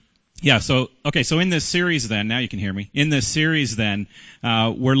Yeah, so in this series then, now you can hear me. In this series then,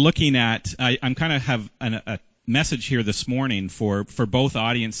 we're looking at, I'm kind of have a message here this morning for both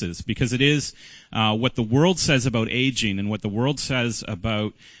audiences, because it is what the world says about aging and what the world says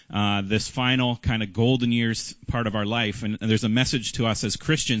about this final kind of golden years part of our life. And there's a message to us as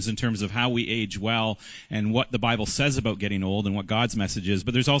Christians in terms of how we age well and what the Bible says about getting old and what God's message is.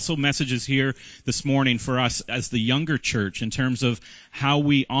 But there's also messages here this morning for us as the younger church in terms of how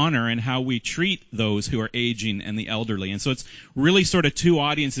we honor and how we treat those who are aging and the elderly. And so it's really sort of two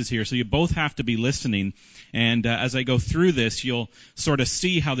audiences here, so you both have to be listening. And as I go through this, you'll sort of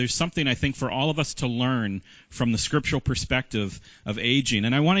see how there's something, I think, for all of us to learn from the scriptural perspective of aging.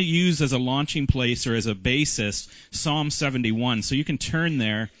 And I want to use as a launching place or as a basis Psalm 71. So you can turn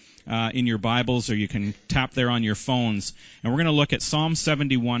there in your Bibles, or you can tap there on your phones. And we're going to look at Psalm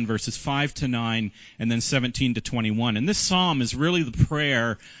 71, verses 5 to 9, and then 17 to 21. And this psalm is really the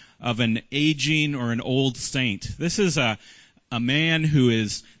prayer of an aging or an old saint. This is a man who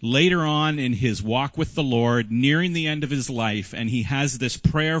is later on in his walk with the Lord, nearing the end of his life, and he has this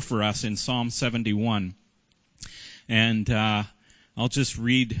prayer for us in Psalm 71. And I'll just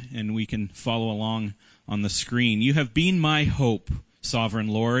read, and we can follow along on the screen. You have been my hope, sovereign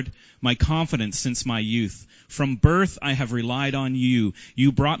Lord, my confidence since my youth. From birth I have relied on you.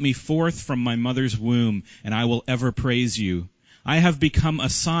 You brought me forth from my mother's womb, and I will ever praise you. I have become a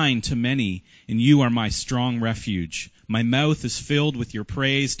sign to many, and you are my strong refuge. My mouth is filled with your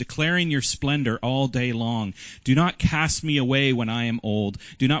praise, declaring your splendor all day long. Do not cast me away when I am old.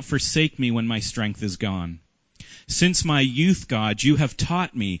 Do not forsake me when my strength is gone. Since my youth, God, you have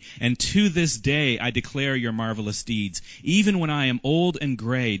taught me, and to this day I declare your marvelous deeds. Even when I am old and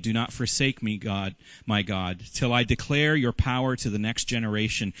gray, do not forsake me, God, my God, till I declare your power to the next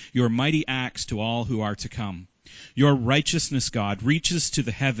generation, your mighty acts to all who are to come. Your righteousness, God, reaches to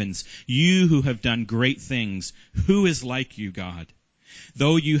the heavens. You who have done great things. Who is like you, God?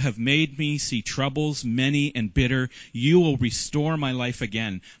 Though you have made me see troubles many and bitter, you will restore my life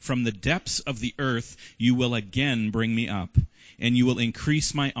again. From the depths of the earth, you will again bring me up, and you will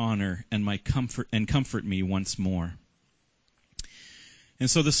increase my honor and my comfort me once more. And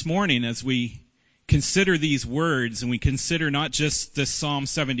so this morning, as we consider these words, and we consider not just this Psalm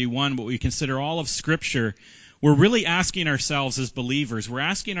 71, but we consider all of Scripture, we're really asking ourselves as believers, we're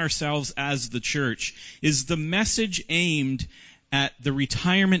asking ourselves as the church, is the message aimed at the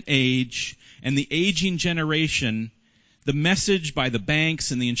retirement age and the aging generation, the message by the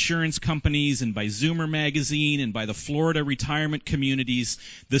banks and the insurance companies and by Zoomer Magazine and by the Florida retirement communities,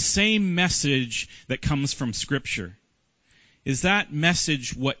 the same message that comes from Scripture? Is that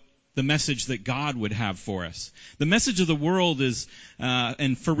message the message that God would have for us? The message of the world is,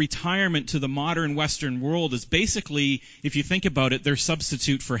 and for retirement to the modern Western world, is basically, if you think about it, their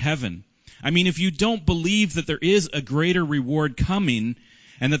substitute for heaven. I mean, if you don't believe that there is a greater reward coming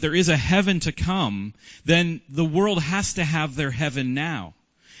and that there is a heaven to come, then the world has to have their heaven now.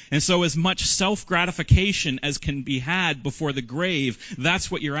 And so as much self-gratification as can be had before the grave,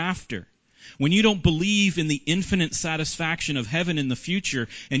 that's what you're after. When you don't believe in the infinite satisfaction of heaven in the future,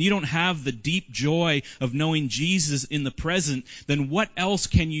 and you don't have the deep joy of knowing Jesus in the present, then what else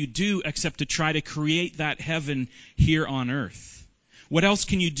can you do except to try to create that heaven here on earth? What else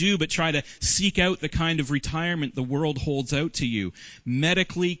can you do but try to seek out the kind of retirement the world holds out to you?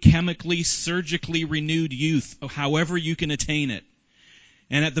 Medically, chemically, surgically renewed youth, however you can attain it.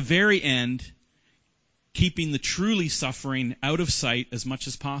 And at the very end, keeping the truly suffering out of sight as much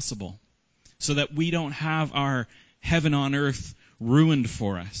as possible, so that we don't have our heaven on earth ruined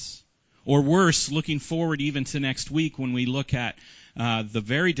for us. Or worse, looking forward even to next week when we look at the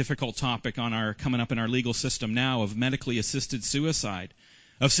very difficult topic coming up in our legal system now of medically assisted suicide,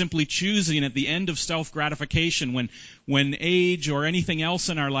 of simply choosing at the end of self-gratification when age or anything else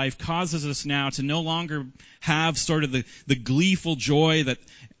in our life causes us now to no longer have sort of the gleeful joy that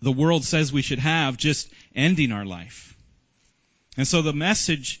the world says we should have, just ending our life. And so the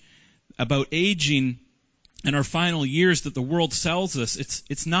message about aging and our final years that the world sells us,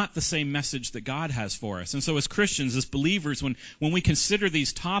 it's not the same message that God has for us. And so as Christians, as believers, when we consider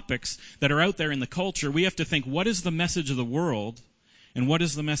these topics that are out there in the culture, we have to think, what is the message of the world and what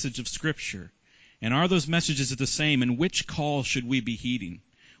is the message of Scripture? And are those messages the same? And which call should we be heeding?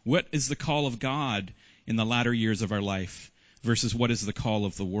 What is the call of God in the latter years of our life versus what is the call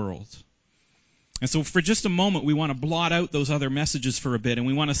of the world? And so for just a moment, we want to blot out those other messages for a bit, and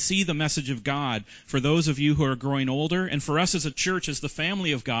we want to see the message of God for those of you who are growing older. And for us as a church, as the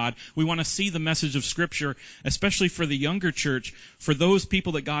family of God, we want to see the message of Scripture, especially for the younger church, for those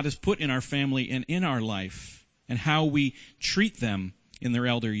people that God has put in our family and in our life, and how we treat them in their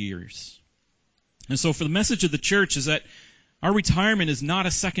elder years. And so for the message of the church is that our retirement is not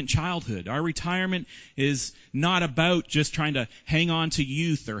a second childhood. Our retirement is not about just trying to hang on to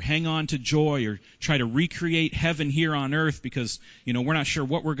youth or hang on to joy or try to recreate heaven here on earth because, we're not sure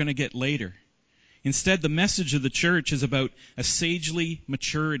what we're going to get later. Instead, the message of the church is about a sagely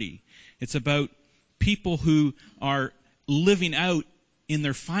maturity. It's about people who are living out in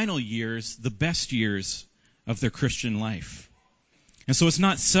their final years the best years of their Christian life. And so it's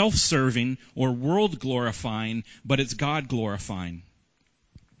not self-serving or world-glorifying, but it's God-glorifying.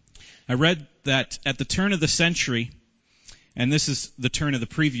 I read that at the turn of the century, and this is the turn of the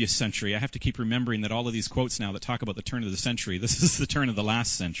previous century. I have to keep remembering that all of these quotes now that talk about the turn of the century, this is the turn of the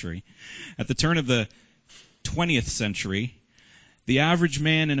last century. At the turn of the 20th century, the average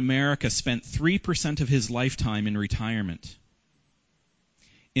man in America spent 3% of his lifetime in retirement.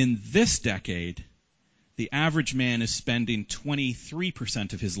 In this decade, the average man is spending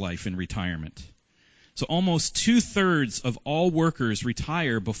 23% of his life in retirement. So almost 2/3 of all workers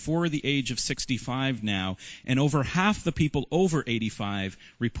retire before the age of 65 now, and over half the people over 85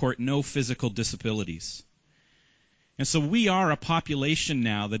 report no physical disabilities. And so we are a population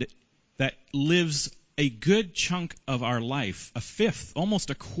now that lives a good chunk of our life, a fifth, almost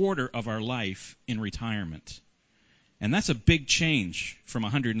a quarter of our life in retirement. And that's a big change from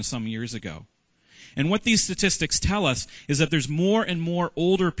 100 and some years ago. And what these statistics tell us is that there's more and more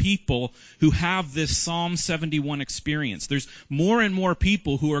older people who have this Psalm 71 experience. There's more and more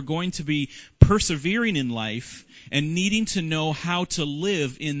people who are going to be persevering in life and needing to know how to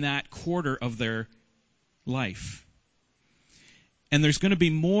live in that quarter of their life. And there's going to be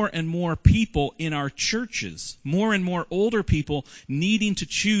more and more people in our churches, more and more older people needing to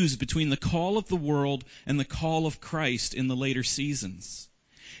choose between the call of the world and the call of Christ in the later seasons.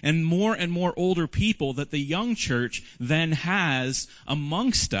 And more older people that the young church then has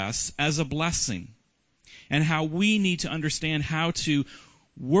amongst us as a blessing. And how we need to understand how to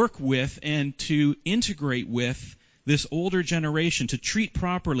work with and to integrate with this older generation, to treat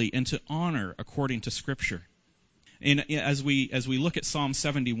properly and to honor according to Scripture. And as we look at Psalm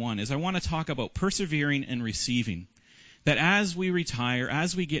 71, I want to talk about persevering and receiving. That as we retire,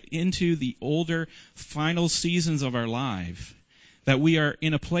 as we get into the older final seasons of our life, that we are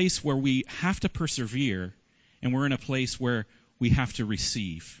in a place where we have to persevere, and we're in a place where we have to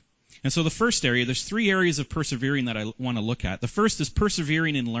receive. And so the first area, there's 3 areas of persevering that I want to look at. The first is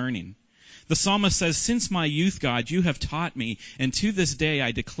persevering in learning. The psalmist says, "Since my youth, God, you have taught me, and to this day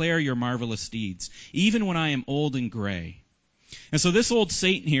I declare your marvelous deeds, even when I am old and gray." And so this old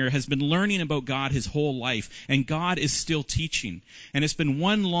saint here has been learning about God his whole life, and God is still teaching. And it's been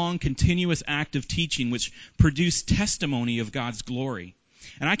one long, continuous act of teaching which produced testimony of God's glory.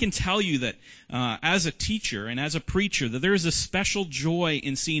 And I can tell you that as a teacher and as a preacher, that there is a special joy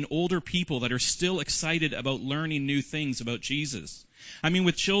in seeing older people that are still excited about learning new things about Jesus. I mean,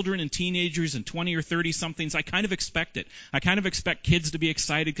 with children and teenagers and 20 or 30-somethings, I kind of expect it. I kind of expect kids to be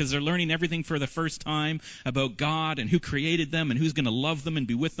excited because they're learning everything for the first time about God and who created them and who's going to love them and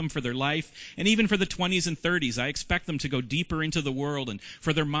be with them for their life. And even for the 20s and 30s, I expect them to go deeper into the world and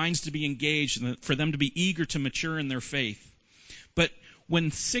for their minds to be engaged and for them to be eager to mature in their faith. But when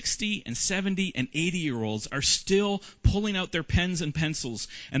 60 and 70 and 80-year-olds are still pulling out their pens and pencils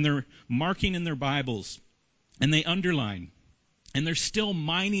and they're marking in their Bibles and they underline, and they're still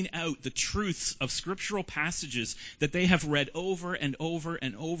mining out the truths of scriptural passages that they have read over and over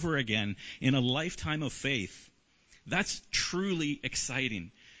and over again in a lifetime of faith, that's truly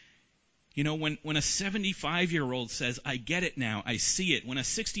exciting. You know, when a 75-year-old says, "I get it now, I see it," when a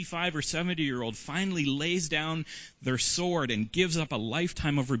 65 or 70-year-old finally lays down their sword and gives up a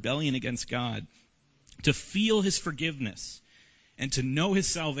lifetime of rebellion against God, to feel his forgiveness and to know his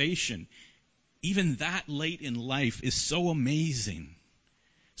salvation, even that late in life is so amazing.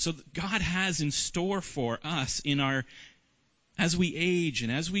 So God has in store for us as we age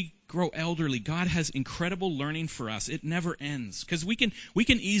and as we grow elderly, God has incredible learning for us. It never ends. Because we can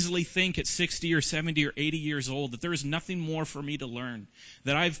easily think at 60 or 70 or 80 years old that there is nothing more for me to learn.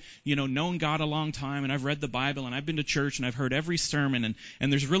 That I've, known God a long time and I've read the Bible and I've been to church and I've heard every sermon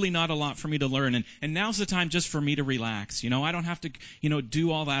and there's really not a lot for me to learn. And now's the time just for me to relax. I don't have to,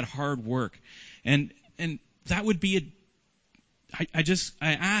 do all that hard work. And that would be I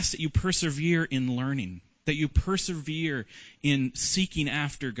ask that you persevere in learning, that you persevere in seeking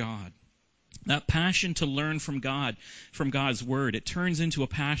after God. That passion to learn from God, from God's word, it turns into a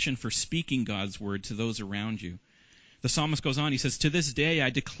passion for speaking God's word to those around you. The psalmist goes on, he says, "To this day I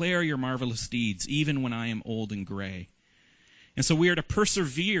declare your marvelous deeds, even when I am old and gray." And so we are to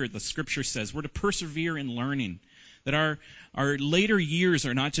persevere, the scripture says. We're to persevere in learning. That our later years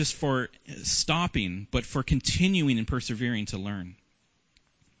are not just for stopping, but for continuing and persevering to learn.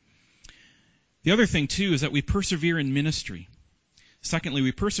 The other thing, too, is that we persevere in ministry. Secondly,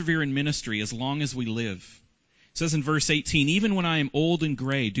 we persevere in ministry as long as we live. It says in verse 18, "Even when I am old and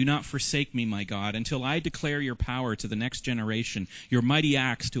gray, do not forsake me, my God, until I declare your power to the next generation, your mighty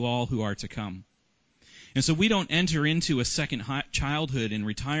acts to all who are to come." And so we don't enter into a second childhood in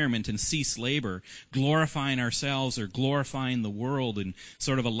retirement and cease labor, glorifying ourselves or glorifying the world in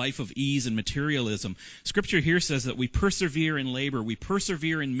sort of a life of ease and materialism. Scripture here says that we persevere in labor, we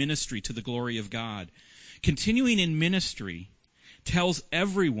persevere in ministry to the glory of God. Continuing in ministry tells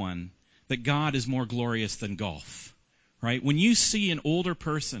everyone that God is more glorious than golf, right? When you see an older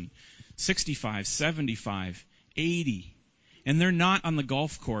person, 65, 75, 80, and they're not on the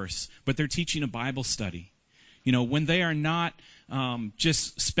golf course, but they're teaching a Bible study, when they are not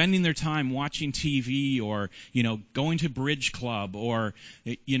just spending their time watching TV or, going to bridge club or,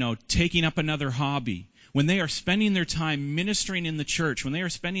 taking up another hobby, when they are spending their time ministering in the church, when they are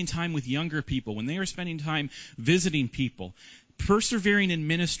spending time with younger people, when they are spending time visiting people, persevering in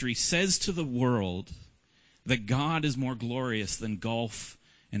ministry says to the world that God is more glorious than golf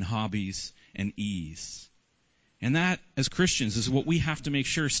and hobbies and ease. And that, as Christians, is what we have to make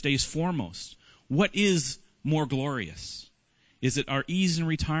sure stays foremost. What is more glorious? Is it our ease in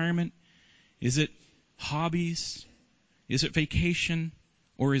retirement? Is it hobbies? Is it vacation?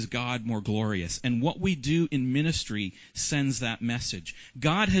 Or is God more glorious? And what we do in ministry sends that message.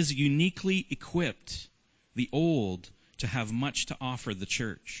 God has uniquely equipped the old to have much to offer the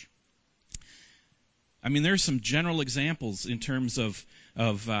church. I mean, there's some general examples in terms of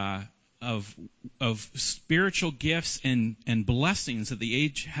spiritual gifts and blessings that the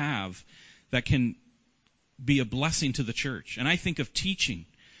age have that can be a blessing to the church. And I think of teaching.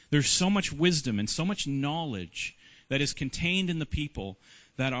 There's so much wisdom and so much knowledge that is contained in the people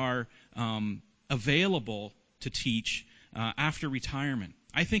that are available to teach after retirement.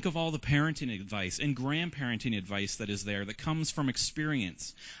 I think of all the parenting advice and grandparenting advice that is there that comes from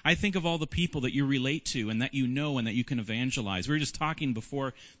experience. I think of all the people that you relate to and that you know and that you can evangelize. We were just talking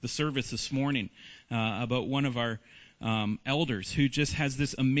before the service this morning about one of our elders who just has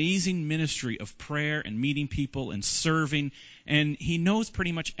this amazing ministry of prayer and meeting people and serving, and he knows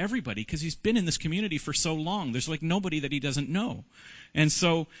pretty much everybody because he's been in this community for so long. There's like nobody that he doesn't know. And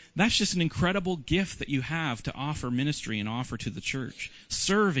so that's just an incredible gift that you have to offer ministry and offer to the church.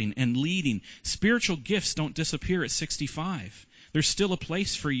 Serving and leading. Spiritual gifts don't disappear at 65. There's still a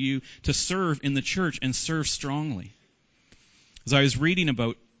place for you to serve in the church and serve strongly. As I was reading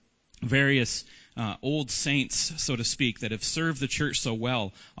about various old saints, so to speak, that have served the church so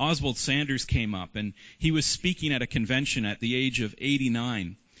well, Oswald Sanders came up, and he was speaking at a convention at the age of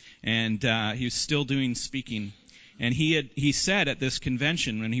 89, and he was still doing speaking. And he said at this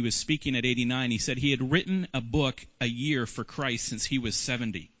convention, when he was speaking at 89, he said he had written a book a year for Christ since he was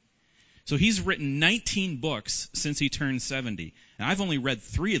 70. So he's written 19 books since he turned 70. And I've only read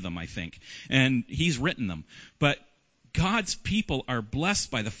 3 of them, I think, and he's written them. But God's people are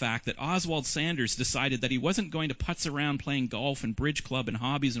blessed by the fact that Oswald Sanders decided that he wasn't going to putz around playing golf and bridge club and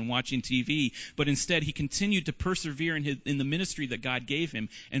hobbies and watching TV, but instead he continued to persevere in the ministry that God gave him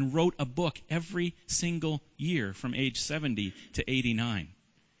and wrote a book every single year from age 70 to 89.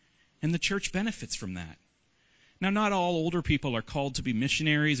 And the church benefits from that. Now, not all older people are called to be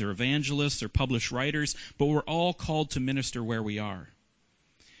missionaries or evangelists or published writers, but we're all called to minister where we are.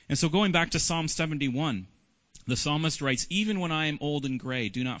 And so going back to Psalm 71, the psalmist writes, "Even when I am old and gray,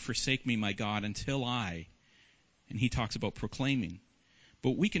 do not forsake me, my God, until I," and he talks about proclaiming.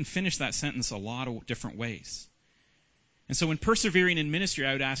 But we can finish that sentence a lot of different ways. And so in persevering in ministry,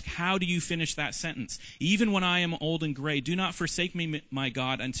 I would ask, how do you finish that sentence? Even when I am old and gray, do not forsake me, my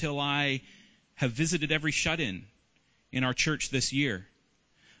God, until I have visited every shut-in in our church this year,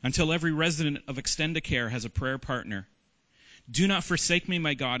 until every resident of Extendicare has a prayer partner. Do not forsake me,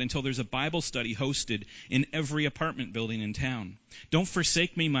 my God, until there's a Bible study hosted in every apartment building in town. Don't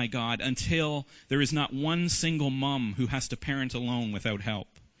forsake me, my God, until there is not one single mom who has to parent alone without help.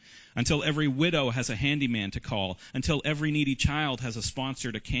 Until every widow has a handyman to call. Until every needy child has a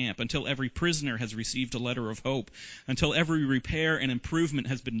sponsor to camp. Until every prisoner has received a letter of hope. Until every repair and improvement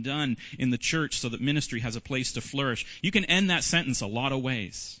has been done in the church so that ministry has a place to flourish. You can end that sentence a lot of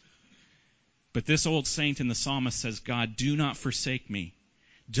ways. But this old saint in the psalmist says, God, do not forsake me.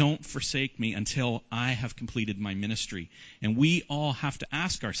 Don't forsake me until I have completed my ministry. And we all have to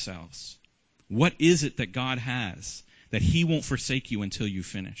ask ourselves, what is it that God has that he won't forsake you until you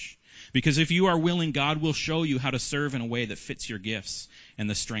finish? Because if you are willing, God will show you how to serve in a way that fits your gifts and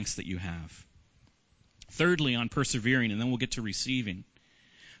the strengths that you have. Thirdly, on persevering, and then we'll get to receiving.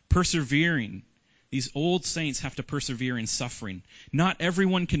 Persevering. These old saints have to persevere in suffering. Not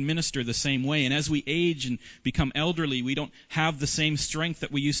everyone can minister the same way, and as we age and become elderly, we don't have the same strength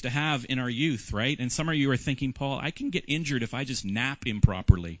that we used to have in our youth, right? And some of you are thinking, Paul, I can get injured if I just nap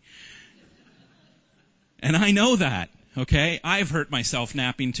improperly. And I know that, okay? I've hurt myself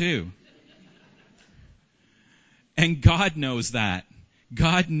napping too. And God knows that.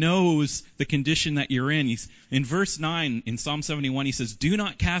 God knows the condition that you're in. In verse 9, in Psalm 71, he says, "Do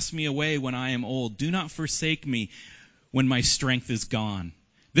not cast me away when I am old. Do not forsake me when my strength is gone."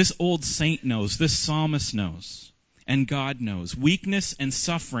 This old saint knows. This psalmist knows. And God knows. Weakness and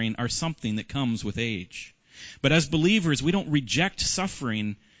suffering are something that comes with age. But as believers, we don't reject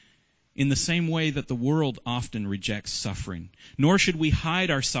suffering in the same way that the world often rejects suffering. Nor should we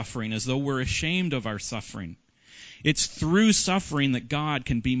hide our suffering as though we're ashamed of our suffering. It's through suffering that God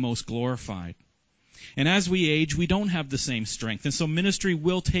can be most glorified. And as we age, we don't have the same strength. And so ministry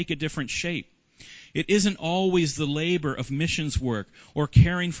will take a different shape. It isn't always the labor of missions work or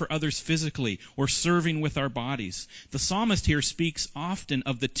caring for others physically or serving with our bodies. The psalmist here speaks often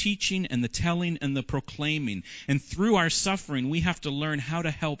of the teaching and the telling and the proclaiming. And through our suffering, we have to learn how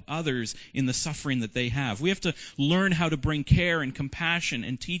to help others in the suffering that they have. We have to learn how to bring care and compassion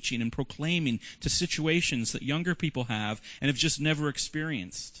and teaching and proclaiming to situations that younger people have and have just never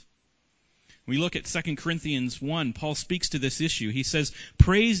experienced. We look at 2 Corinthians 1, Paul speaks to this issue. He says,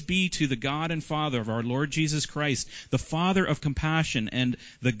 "Praise be to the God and Father of our Lord Jesus Christ, the Father of compassion and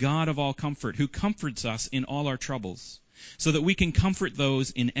the God of all comfort, who comforts us in all our troubles, so that we can comfort those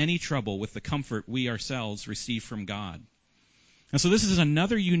in any trouble with the comfort we ourselves receive from God." And so this is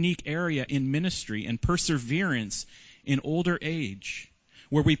another unique area in ministry and perseverance in older age,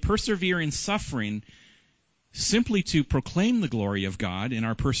 where we persevere in suffering simply to proclaim the glory of God in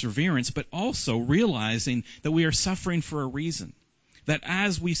our perseverance, but also realizing that we are suffering for a reason. That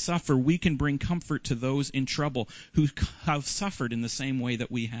as we suffer, we can bring comfort to those in trouble who have suffered in the same way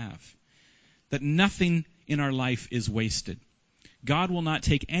that we have. That nothing in our life is wasted. God will not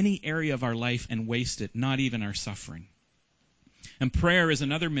take any area of our life and waste it, not even our suffering. And prayer is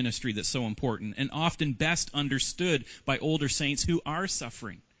another ministry that's so important and often best understood by older saints who are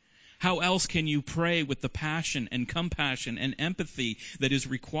suffering. How else can you pray with the passion and compassion and empathy that is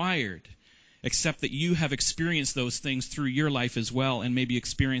required, except that you have experienced those things through your life as well and may be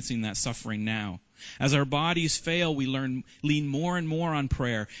experiencing that suffering now? As our bodies fail, we lean more and more on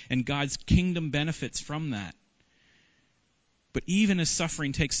prayer, and God's kingdom benefits from that. But even as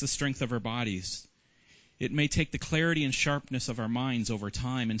suffering takes the strength of our bodies, it may take the clarity and sharpness of our minds over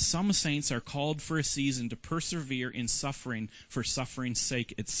time. And some saints are called for a season to persevere in suffering for suffering's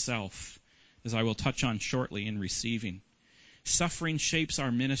sake itself, as I will touch on shortly in receiving. Suffering shapes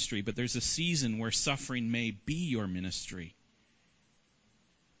our ministry, but there's a season where suffering may be your ministry.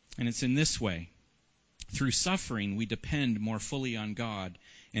 And it's in this way. Through suffering, we depend more fully on God,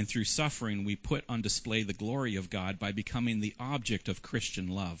 and through suffering, we put on display the glory of God by becoming the object of Christian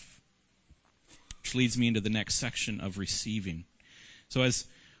love. Which leads me into the next section of receiving. So as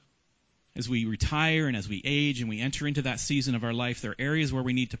we retire and as we age and we enter into that season of our life, there are areas where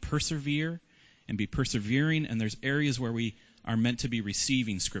we need to persevere and be persevering, and there's areas where we are meant to be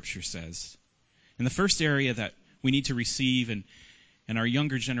receiving, Scripture says. And the first area that we need to receive, and our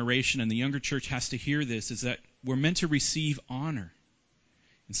younger generation and the younger church has to hear this, is that we're meant to receive honor.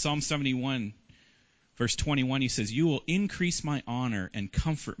 In Psalm 71, verse 21, he says, "You will increase my honor and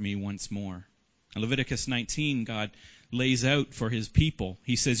comfort me once more." In Leviticus 19, God lays out for his people.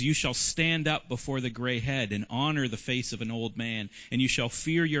 He says, "You shall stand up before the gray head and honor the face of an old man, and you shall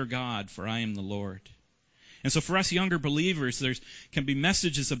fear your God, for I am the Lord." And so for us younger believers, there can be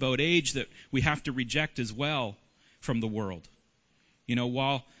messages about age that we have to reject as well from the world. You know,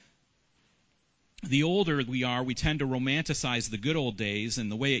 while the older we are, we tend to romanticize the good old days,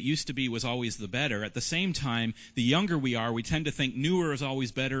 and the way it used to be was always the better. At the same time, the younger we are, we tend to think newer is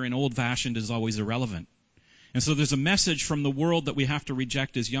always better and old-fashioned is always irrelevant. And so there's a message from the world that we have to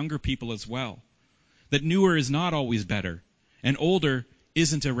reject as younger people as well. That newer is not always better, and older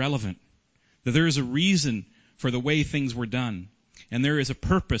isn't irrelevant. That there is a reason for the way things were done, and there is a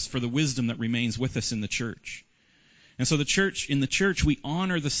purpose for the wisdom that remains with us in the church. And so in the church, we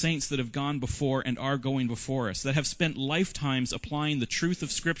honor the saints that have gone before and are going before us, that have spent lifetimes applying the truth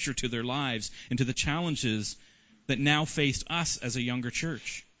of Scripture to their lives and to the challenges that now face us as a younger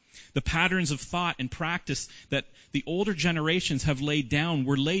church. The patterns of thought and practice that the older generations have laid down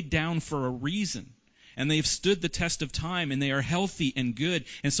were laid down for a reason. And they have stood the test of time, and they are healthy and good.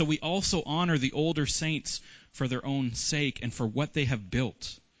 And so we also honor the older saints for their own sake and for what they have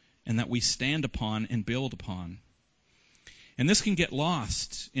built and that we stand upon and build upon. And this can get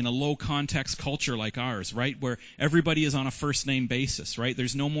lost in a low context culture like ours, right? Where everybody is on a first name basis, right?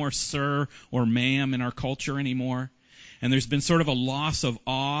 There's no more sir or ma'am in our culture anymore. And there's been sort of a loss of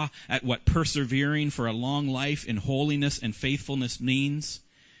awe at what persevering for a long life in holiness and faithfulness means.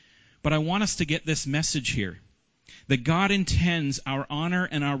 But I want us to get this message here, that God intends our honor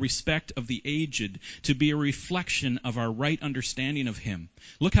and our respect of the aged to be a reflection of our right understanding of Him.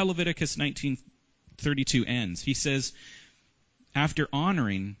 Look how Leviticus 19:32 ends. He says, after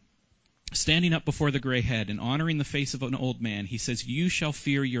honoring, standing up before the gray head and honoring the face of an old man, he says, you shall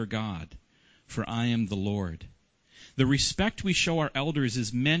fear your God, for I am the Lord. The respect we show our elders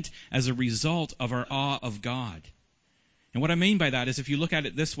is meant as a result of our awe of God. And what I mean by that is, if you look at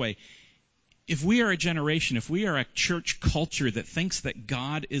it this way, if we are a generation, if we are a church culture that thinks that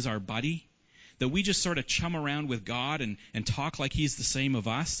God is our buddy, that we just sort of chum around with God and talk like He's the same of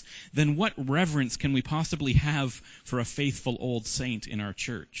us, then what reverence can we possibly have for a faithful old saint in our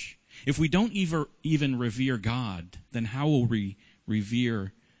church? If we don't even revere God, then how will we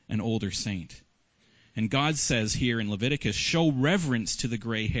revere an older saint? And God says here in Leviticus, show reverence to the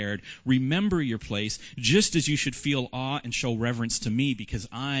gray-haired. Remember your place, just as you should feel awe and show reverence to me, because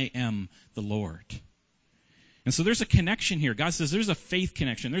I am the Lord. And so there's a connection here. God says there's a faith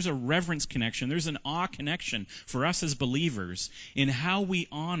connection, there's a reverence connection, there's an awe connection for us as believers in how we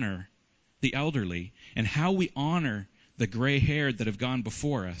honor the elderly and how we honor the gray-haired that have gone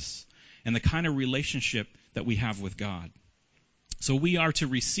before us and the kind of relationship that we have with God. So we are to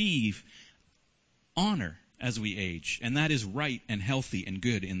receive honor as we age, and that is right and healthy and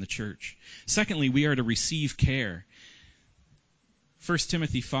good in the church. Secondly, we are to receive care. 1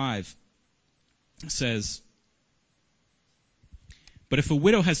 Timothy 5 says, but if a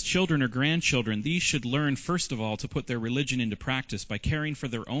widow has children or grandchildren, these should learn first of all to put their religion into practice by caring for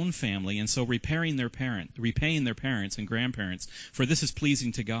their own family and so repaying their parents and grandparents, for this is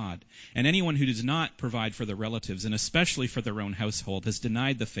pleasing to God. And anyone who does not provide for their relatives, and especially for their own household, has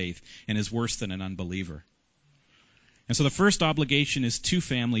denied the faith and is worse than an unbeliever. And so the first obligation is to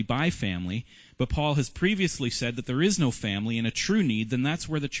family by family, but Paul has previously said that there is no family in a true need, then that's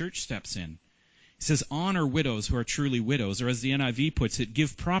where the church steps in. He says, honor widows who are truly widows, or as the NIV puts it,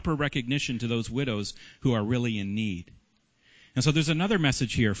 give proper recognition to those widows who are really in need. And so there's another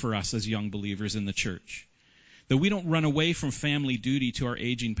message here for us as young believers in the church, that we don't run away from family duty to our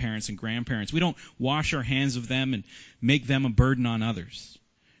aging parents and grandparents. We don't wash our hands of them and make them a burden on others.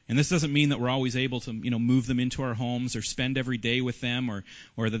 And this doesn't mean that we're always able to, move them into our homes or spend every day with them,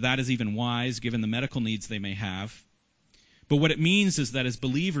 or that is even wise given the medical needs they may have. But what it means is that as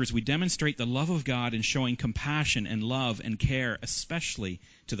believers, we demonstrate the love of God in showing compassion and love and care, especially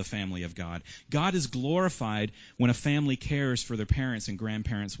to the family of God. God is glorified when a family cares for their parents and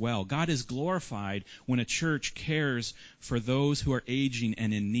grandparents well. God is glorified when a church cares for those who are aging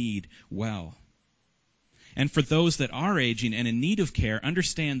and in need well. And for those that are aging and in need of care,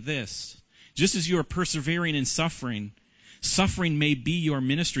 understand this. Just as you are persevering in suffering, suffering may be your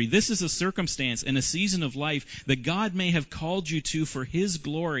ministry. This is a circumstance and a season of life that God may have called you to for His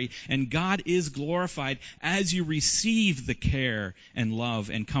glory, and God is glorified as you receive the care and love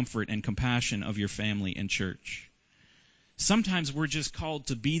and comfort and compassion of your family and church. Sometimes we're just called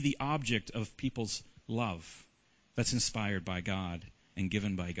to be the object of people's love that's inspired by God and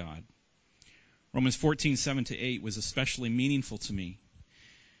given by God. Romans 14:7-8 was especially meaningful to me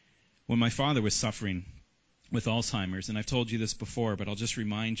when my father was suffering with Alzheimer's. And I've told you this before, but I'll just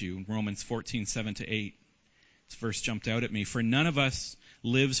remind you, Romans 14:7-8, this verse jumped out at me. For none of us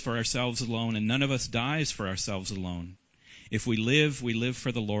lives for ourselves alone, and none of us dies for ourselves alone. If we live, we live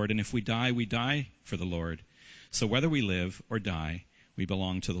for the Lord, and if we die for the Lord. So whether we live or die, we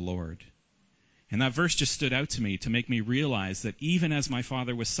belong to the Lord. And that verse just stood out to me to make me realize that even as my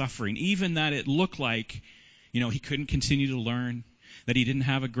father was suffering, even that it looked like, he couldn't continue to learn, that he didn't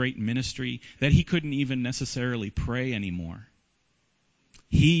have a great ministry, that he couldn't even necessarily pray anymore,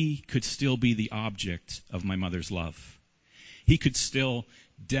 he could still be the object of my mother's love. He could still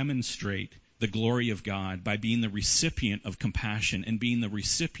demonstrate the glory of God by being the recipient of compassion and being the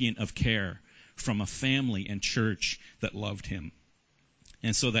recipient of care from a family and church that loved him.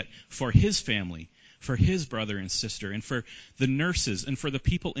 And so that for his family, for his brother and sister, and for the nurses, and for the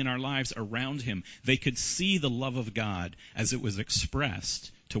people in our lives around him, they could see the love of God as it was expressed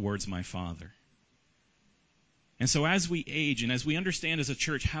towards my father. And so as we age, and as we understand as a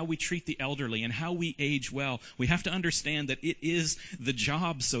church how we treat the elderly and how we age well, we have to understand that it is the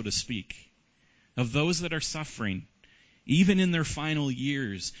job, so to speak, of those that are suffering even in their final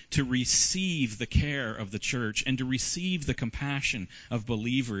years, to receive the care of the church and to receive the compassion of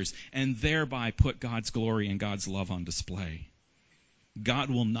believers and thereby put God's glory and God's love on display. God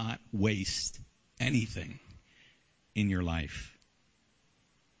will not waste anything in your life.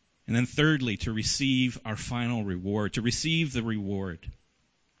 And then thirdly, to receive our final reward, to receive the reward.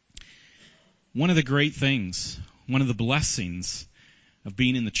 One of the great things, one of the blessings of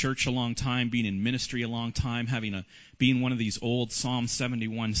being in the church a long time, being in ministry a long time, being one of these old Psalm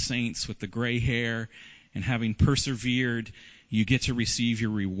 71 saints with the gray hair, and having persevered, you get to receive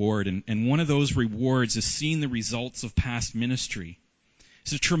your reward. And one of those rewards is seeing the results of past ministry.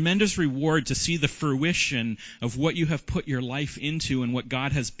 It's a tremendous reward to see the fruition of what you have put your life into and what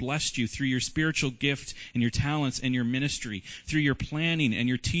God has blessed you through your spiritual gift and your talents and your ministry, through your planning and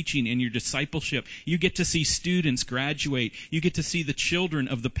your teaching and your discipleship. You get to see students graduate. You get to see the children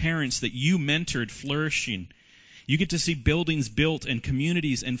of the parents that you mentored flourishing. You get to see buildings built and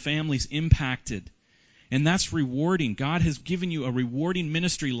communities and families impacted. And that's rewarding. God has given you a rewarding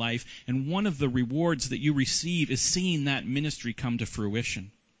ministry life, and one of the rewards that you receive is seeing that ministry come to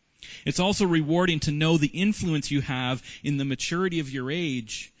fruition. It's also rewarding to know the influence you have in the maturity of your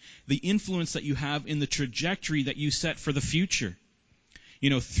age, the influence that you have in the trajectory that you set for the future.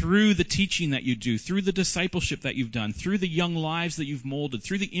 Through the teaching that you do, through the discipleship that you've done, through the young lives that you've molded,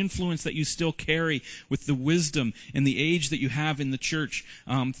 through the influence that you still carry with the wisdom and the age that you have in the church,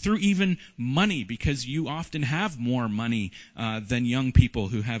 through even money, because you often have more money than young people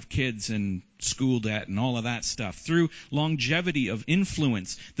who have kids and school debt and all of that stuff. Through longevity of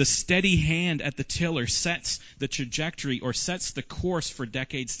influence, the steady hand at the tiller sets the trajectory or sets the course for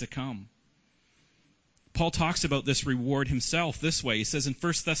decades to come. Paul talks about this reward himself this way. He says in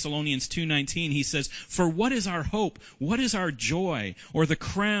 1 Thessalonians 2:19, he says, "For what is our hope? What is our joy, or the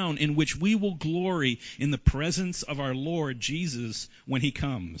crown in which we will glory in the presence of our Lord Jesus when he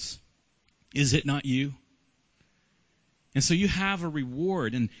comes? Is it not you?" And so you have a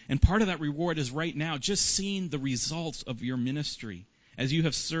reward, and part of that reward is right now just seeing the results of your ministry as you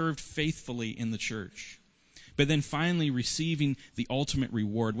have served faithfully in the church. But then finally receiving the ultimate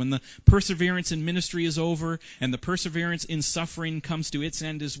reward. When the perseverance in ministry is over and the perseverance in suffering comes to its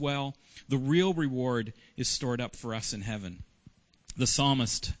end as well, the real reward is stored up for us in heaven. The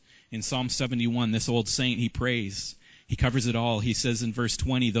psalmist in Psalm 71, this old saint, he prays. He covers it all. He says in verse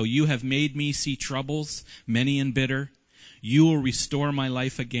 20, "Though you have made me see troubles, many and bitter, you will restore my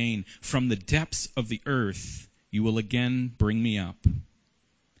life again. From the depths of the earth, you will again bring me up."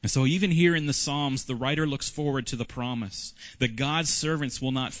 And so even here in the Psalms, the writer looks forward to the promise that God's servants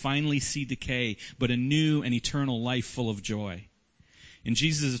will not finally see decay, but a new and eternal life full of joy. In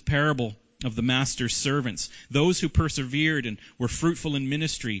Jesus' parable of the master's servants, those who persevered and were fruitful in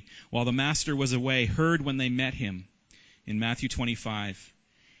ministry while the master was away heard when they met him in Matthew 25,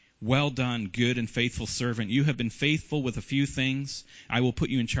 "Well done, good and faithful servant. You have been faithful with a few things. I will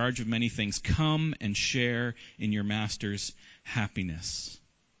put you in charge of many things. Come and share in your master's happiness."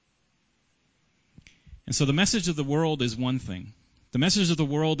 And so the message of the world is one thing. The message of the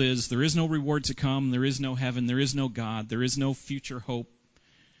world is there is no reward to come, there is no heaven, there is no God, there is no future hope,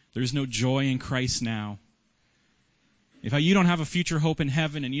 there is no joy in Christ now. If you don't have a future hope in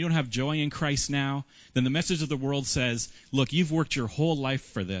heaven and you don't have joy in Christ now, then the message of the world says, look, you've worked your whole life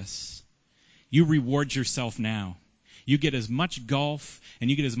for this. You reward yourself now. You get as much golf, and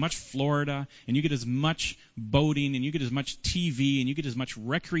you get as much Florida, and you get as much boating, and you get as much TV, and you get as much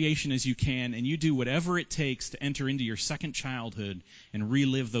recreation as you can, and you do whatever it takes to enter into your second childhood and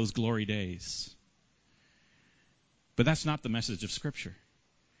relive those glory days. But that's not the message of Scripture.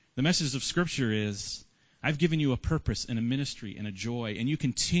 The message of Scripture is, I've given you a purpose and a ministry and a joy, and you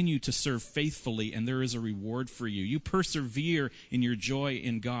continue to serve faithfully, and there is a reward for you. You persevere in your joy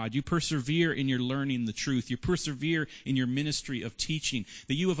in God. You persevere in your learning the truth. You persevere in your ministry of teaching,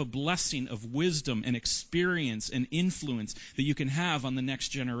 that you have a blessing of wisdom and experience and influence that you can have on the next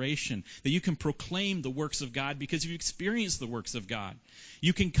generation, that you can proclaim the works of God because you've experienced the works of God.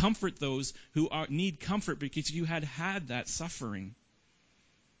 You can comfort those who need comfort because you had that suffering.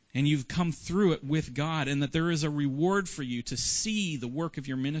 And you've come through it with God, and that there is a reward for you to see the work of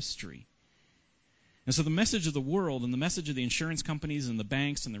your ministry. And so the message of the world and the message of the insurance companies and the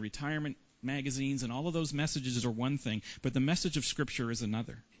banks and the retirement magazines and all of those messages are one thing, but the message of Scripture is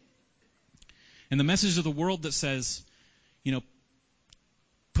another. And the message of the world that says,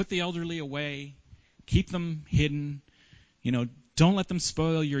 put the elderly away, keep them hidden, don't let them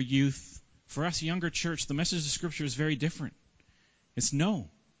spoil your youth. For us, younger church, the message of Scripture is very different. It's no.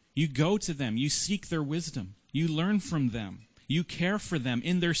 You go to them. You seek their wisdom. You learn from them. You care for them.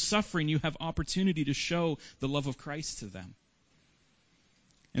 In their suffering, you have opportunity to show the love of Christ to them.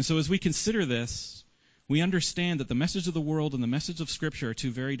 And so as we consider this, we understand that the message of the world and the message of Scripture are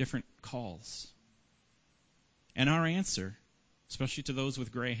two very different calls. And our answer, especially to those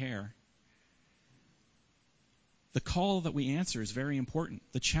with gray hair, the call that we answer is very important.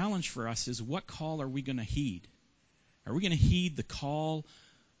 The challenge for us is, what call are we going to heed? Are we going to heed the call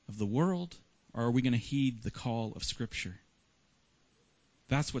of the world, or are we going to heed the call of Scripture?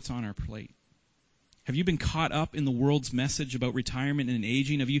 That's what's on our plate. Have you been caught up in the world's message about retirement and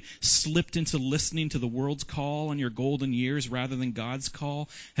aging? Have you slipped into listening to the world's call on your golden years rather than God's call?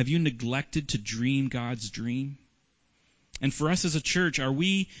 Have you neglected to dream God's dream? And for us as a church, are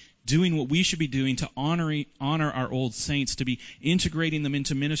we doing what we should be doing to honor our old saints, to be integrating them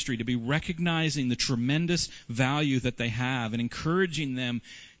into ministry, to be recognizing the tremendous value that they have and encouraging them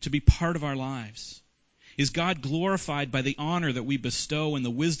to be part of our lives? Is God glorified by the honor that we bestow and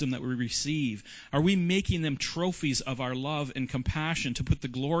the wisdom that we receive? Are we making them trophies of our love and compassion to put the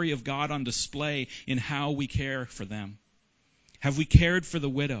glory of God on display in how we care for them? Have we cared for the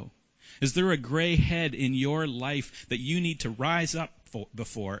widow? Is there a gray head in your life that you need to rise up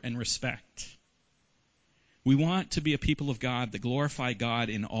before and respect? We want to be a people of God that glorify God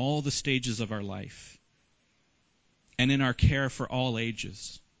in all the stages of our life and in our care for all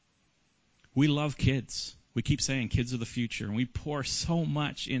ages. We love kids. We keep saying kids are the future, and we pour so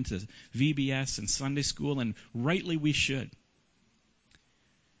much into VBS and Sunday school, and rightly we should.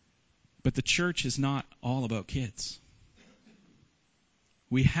 But the church is not all about kids.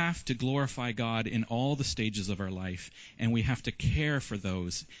 We have to glorify God in all the stages of our life, and we have to care for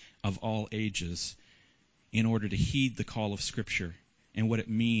those of all ages in order to heed the call of Scripture and what it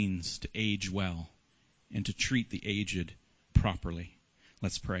means to age well and to treat the aged properly.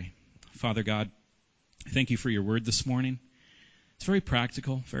 Let's pray. Father God, thank you for your word this morning. It's very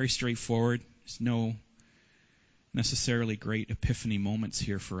practical, very straightforward. There's no necessarily great epiphany moments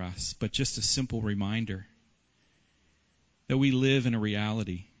here for us, but just a simple reminder that we live in a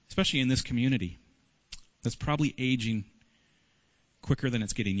reality, especially in this community, that's probably aging quicker than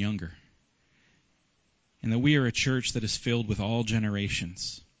it's getting younger. And that we are a church that is filled with all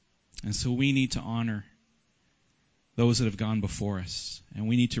generations. And so we need to honor those that have gone before us. And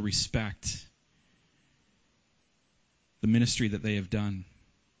we need to respect the ministry that they have done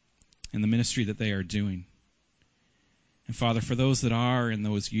and the ministry that they are doing. And Father, for those that are in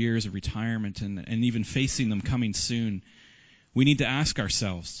those years of retirement and even facing them coming soon, we need to ask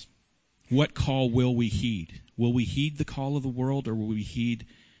ourselves, what call will we heed? Will we heed the call of the world, or will we heed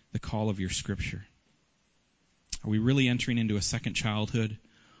the call of your Scripture? Are we really entering into a second childhood,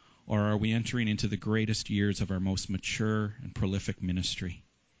 or are we entering into the greatest years of our most mature and prolific ministry?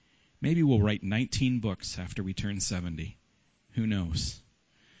 Maybe we'll write 19 books after we turn 70. Who knows?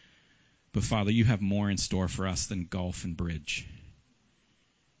 But Father, you have more in store for us than golf and bridge.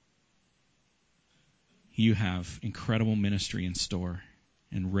 You have incredible ministry in store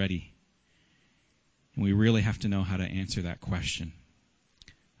and ready. And we really have to know how to answer that question.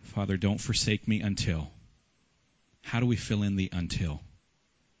 Father, don't forsake me until. How do we fill in the until?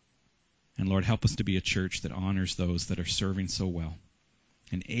 And Lord, help us to be a church that honors those that are serving so well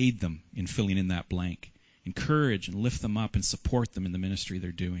and aid them in filling in that blank. Encourage and lift them up and support them in the ministry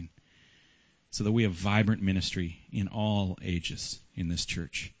they're doing so that we have vibrant ministry in all ages in this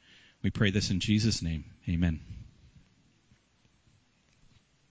church. We pray this in Jesus' name. Amen.